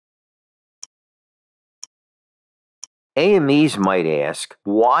AMEs might ask,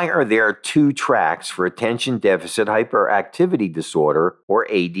 why are there two tracks for attention deficit hyperactivity disorder, or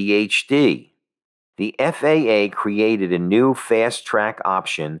ADHD? The FAA created a new fast-track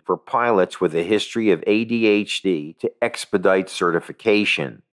option for pilots with a history of ADHD to expedite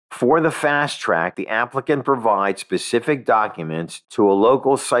certification. For the fast track, the applicant provides specific documents to a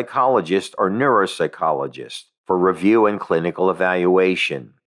local psychologist or neuropsychologist for review and clinical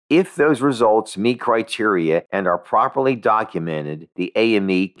evaluation. If those results meet criteria and are properly documented, the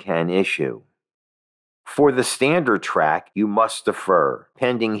AME can issue. For the standard track, you must defer,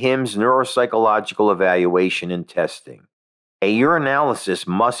 pending HIMSS neuropsychological evaluation and testing. A urinalysis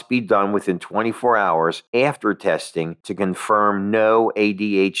must be done within 24 hours after testing to confirm no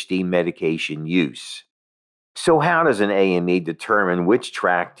ADHD medication use. So how does an AME determine which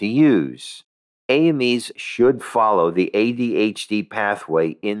track to use? AMEs should follow the ADHD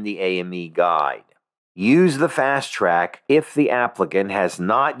pathway in the AME guide. Use the fast track if the applicant has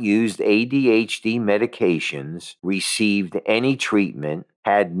not used ADHD medications, received any treatment,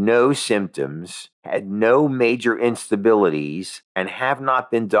 had no symptoms, had no major instabilities, and have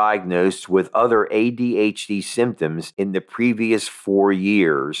not been diagnosed with other ADHD symptoms in the previous 4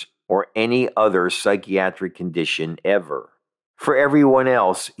 years or any other psychiatric condition ever. For everyone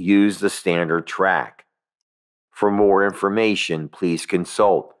else, use the standard track. For more information, please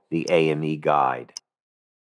consult the AME guide.